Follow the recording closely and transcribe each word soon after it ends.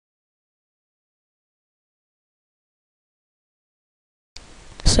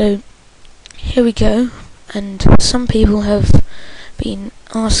So here we go, and some people have been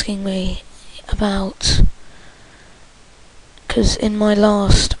asking me about, because in my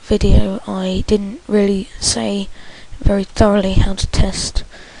last video I didn't really say very thoroughly how to test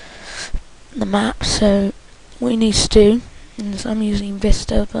the map, so what you need to do is, I'm using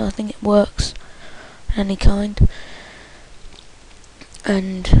Vista but I think it works any kind,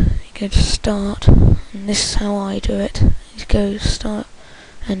 and you go to start, and this is how I do it. You go to start,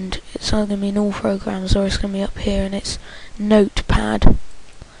 and it's either going to be in all programs or it's going to be up here, and it's Notepad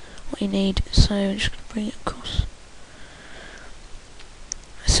what you need. So I'm just going to bring it across.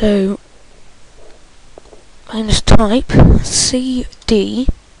 So I'm going to type CD,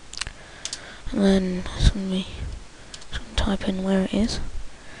 and then it's going to be, just going to type in where it is.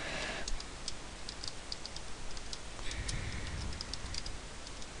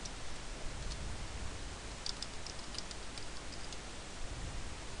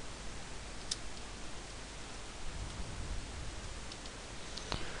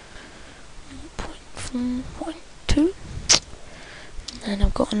 .2, and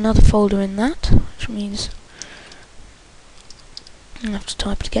I've got another folder in that, which means I have to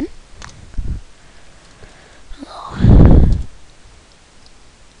type it again.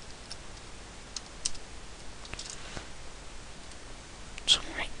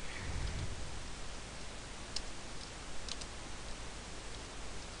 Sorry.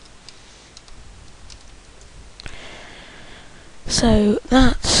 So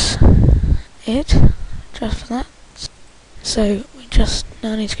that's it, just for that. So we just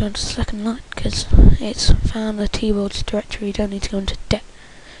now need to go into the second line, because it's found the teeworlds directory. You don't need to go into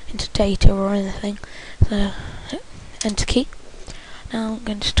data or anything. So enter key. Now I'm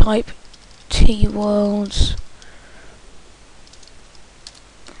going to type teeworlds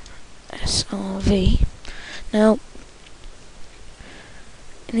srv. Now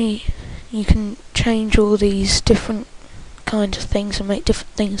you can change all these different kinds of things and make different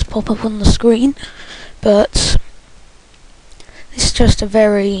things pop up on the screen, but this is just a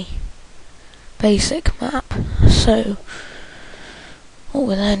very basic map. So what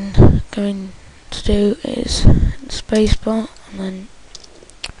we're then going to do is spacebar and then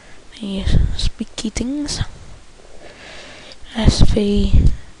these speaky things,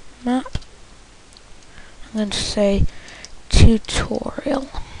 SV map. I'm going to say tutorial.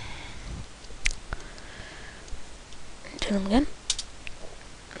 Do them again.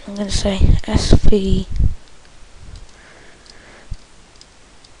 I'm going to say SV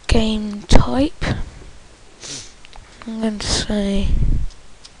game type. I'm going to say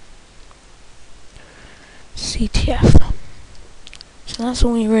CTF. So that's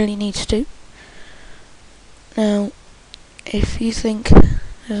all you really need to do. Now, if you think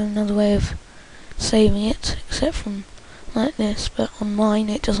there's another way of saving it, except from like this, but on mine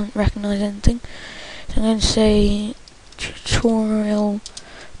it doesn't recognise anything, so I'm going to say tutorial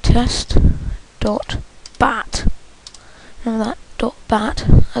test dot bat. Remember that .bat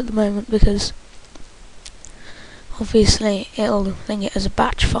at the moment, because obviously it'll think it as a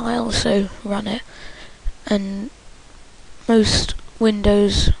batch file, so run it, and most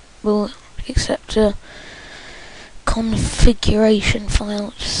Windows will accept a configuration file,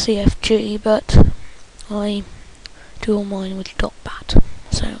 which is CFG, but I do all mine with .bat.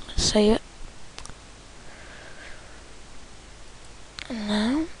 So let's save it. And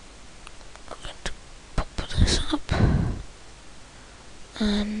now I'm going to pop this up,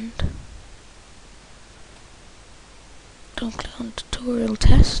 and don't click on tutorial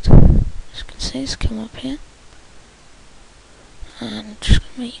test. As you can see, it's come up here, and just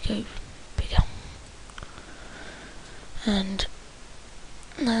going to make you go bigger. And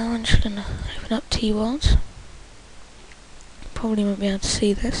now I'm just going to open up teeworlds. Probably won't be able to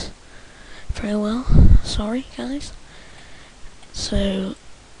see this very well, sorry guys. So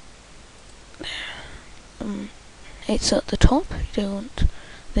it's at the top, you don't want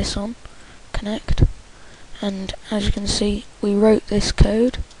this on, connect, and as you can see we wrote this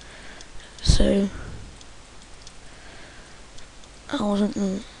code, so I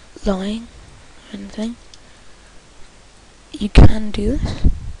wasn't lying or anything. You can do this,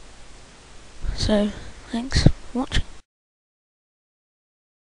 so thanks for watching.